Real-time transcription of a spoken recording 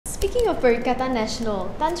Speaking of Perikatan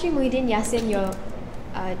Nasional, Tan Sri Muhyiddin Yassin, your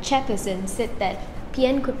chairperson, said that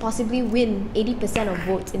PN could possibly win 80% of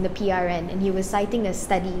votes in the PRN, and he was citing a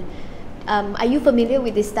study. Are you familiar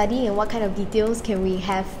with this study, and what kind of details can we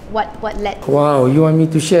have? What led? Wow, you want me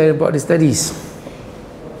to share about the studies?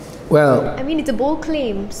 Well, I mean, it's a bold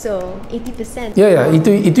claim, so 80%. Ya,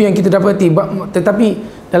 itu yang kita dapati. Tetapi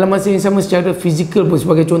dalam masa yang sama secara fizikal pun,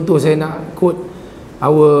 sebagai contoh saya nak quote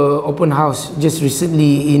our open house just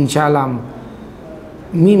recently in Shah Alam.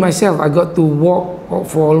 Me myself, I got to walk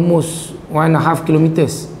for almost 1.5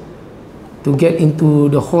 kilometers to get into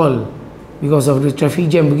the hall because of the traffic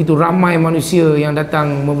jam. Begitu ramai manusia yang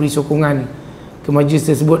datang memberi sokongan ke majlis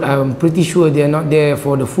tersebut. I'm pretty sure they are not there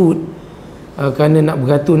for the food, kerana nak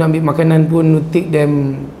beratur, nak ambil makanan pun take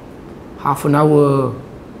them half an hour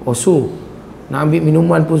or so. Nak ambil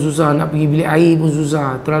minuman pun susah, nak pergi bilik air pun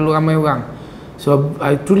susah, terlalu ramai orang. So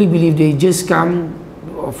I truly believe they just come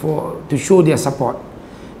to show their support.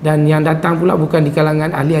 Dan yang datang pula bukan di kalangan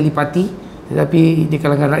ahli-ahli parti, tetapi di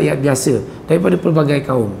kalangan rakyat biasa daripada pelbagai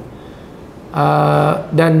kaum.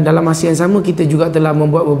 Dan dalam masa yang sama kita juga telah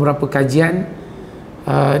membuat beberapa kajian,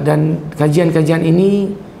 dan kajian-kajian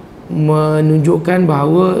ini menunjukkan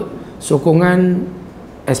bahawa sokongan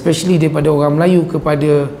especially daripada orang Melayu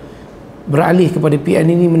kepada beralih kepada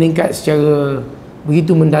PN ini meningkat secara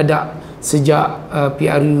begitu mendadak sejak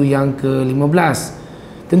PRU yang ke-15.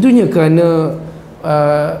 Tentunya kerana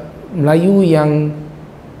Melayu yang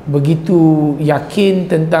begitu yakin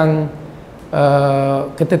tentang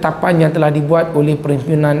ketetapan yang telah dibuat oleh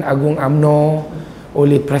Perhimpunan Agung UMNO,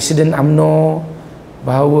 oleh Presiden UMNO,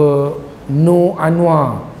 bahawa no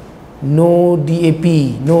Anwar, no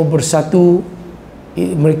DAP, no Bersatu.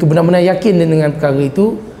 Mereka benar-benar yakin dengan perkara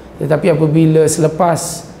itu. Tetapi apabila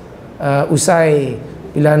selepas usai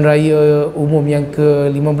pilihan raya umum yang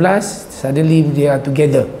ke-15, suddenly they are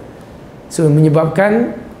together. So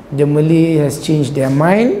menyebabkan the Malay has changed their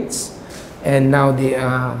minds and now they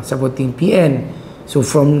are supporting PN. So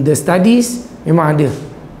from the studies memang ada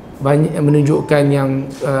banyak menunjukkan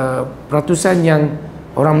yang peratusan yang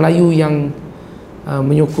orang Melayu yang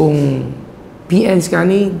menyokong PN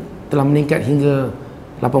sekarang ni telah meningkat hingga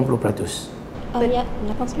 80%. Ya,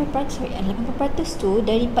 80% tu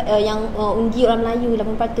dari yang undi orang Melayu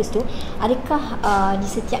 80% tu, adakah di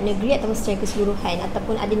setiap negeri atau secara keseluruhan,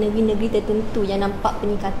 ataupun ada negeri-negeri tertentu yang nampak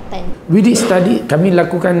peningkatan? We did study, kami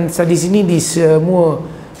lakukan study sini di semua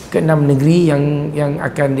ke-6 negeri yang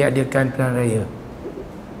akan diadakan pilihan raya.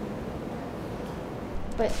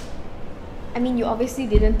 But I mean, you obviously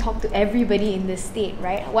didn't talk to everybody in the state,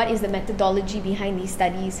 right? What is the methodology behind these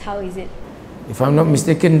studies? How is it? If I'm not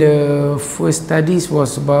mistaken, the first studies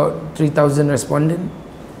was about 3,000 respondents,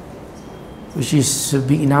 which is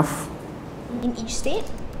big enough. In each state?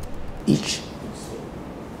 Each.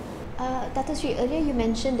 Dato' Sri, earlier you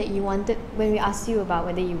mentioned that you wanted, when we asked you about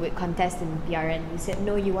whether you would contest in PRN, you said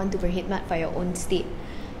no, you want to berkhidmat for your own state.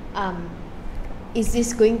 Is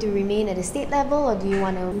this going to remain at the state level, or do you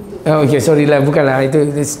want to? Oh, okay, sorry lah, bukanlah itu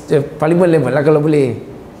parlimen level lah kalau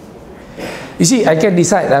boleh. You see, I can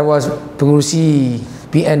decide. I was pengerusi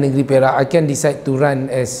PN Negeri Perak. I can decide to run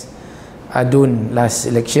as Adun last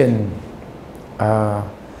election.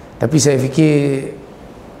 Tapi saya fikir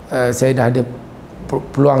saya dah ada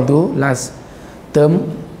peluang tu last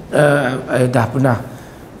term. Dah pernah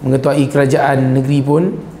mengetuai kerajaan negeri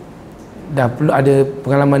pun, dah ada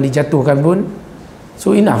pengalaman dijatuhkan pun.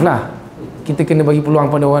 So enough lah. Kita kena bagi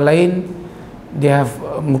peluang pada orang lain. Dia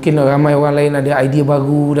mungkin ramai orang lain ada idea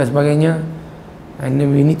baru dan sebagainya. And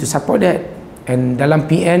then we need to support that. And dalam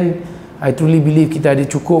PN, I truly believe kita ada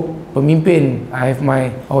cukup pemimpin. I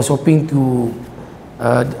was hoping to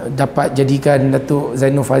dapat jadikan Datuk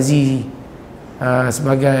Zainul Fazi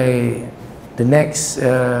sebagai the next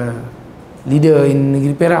leader in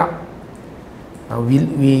Negeri Perak.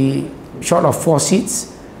 We short of 4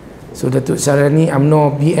 seats. So Datuk Sarani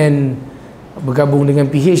UMNO PN bergabung dengan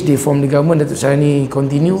PH, they form the government. Datuk Sarani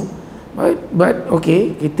continue. But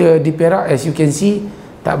okay, kita di Perak, as you can see,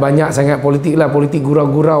 tak banyak sangat politik lah, politik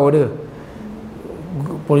gurau-gurau ada.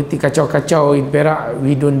 Politik kacau-kacau in Perak.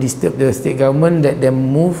 We don't disturb the state government, let them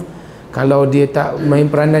move. Kalau dia tak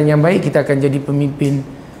main peranan yang baik, kita akan jadi pemimpin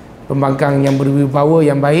pembangkang yang berwibawa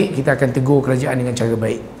yang baik, kita akan tegur kerajaan dengan cara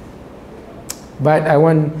baik. But I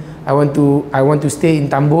want to stay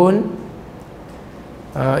in Tambun,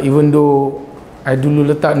 even though I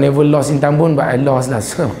dulu letak never lost in Tambun, but I lost lah.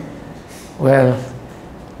 So, well,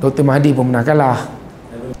 Dr. Mahdi pun pernah kalah.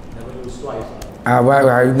 Never lose twice.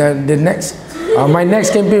 The next, my next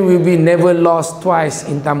campaign will be never lost twice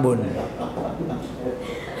in Tambun.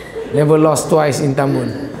 Never lost twice in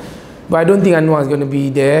Tambun. But I don't think Anwar is going to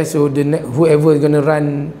be there. So whoever is going to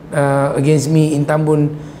run against me in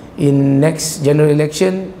Tambun in next general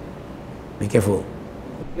election, be careful.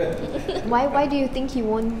 Why do you think he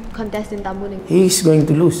won't contest in Tambun? He's going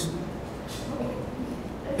to lose.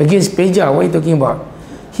 Against Peja, what are you talking about?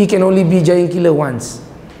 He can only be giant killer once.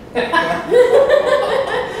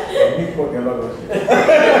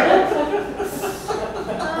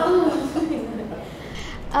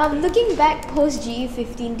 Looking back post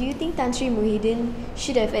GE15, do you think Tan Sri Muhyiddin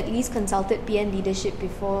should have at least consulted PN leadership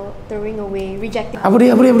before throwing away, rejecting? Apa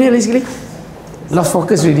dia lagi sekali? Lost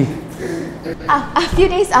focus already. A few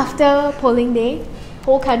days after polling day,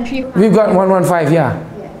 whole country. We've got 115, yeah.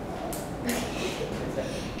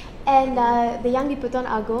 And the Yang di-Pertuan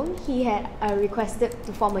Agong, he had requested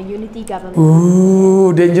to form a unity government.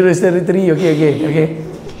 Ooh, dangerous territory. Okay.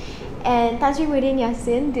 And Tan Sri Muhyiddin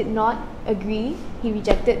Yassin did not agree. He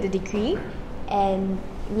rejected the decree and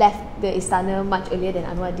left the istana much earlier than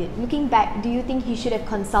Anwar did. Looking back, do you think he should have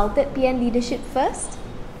consulted PN leadership first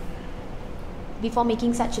before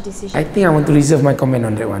making such a decision? I think I want to reserve my comment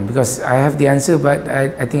on that one because I have the answer, but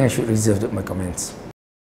I think I should reserve my comments.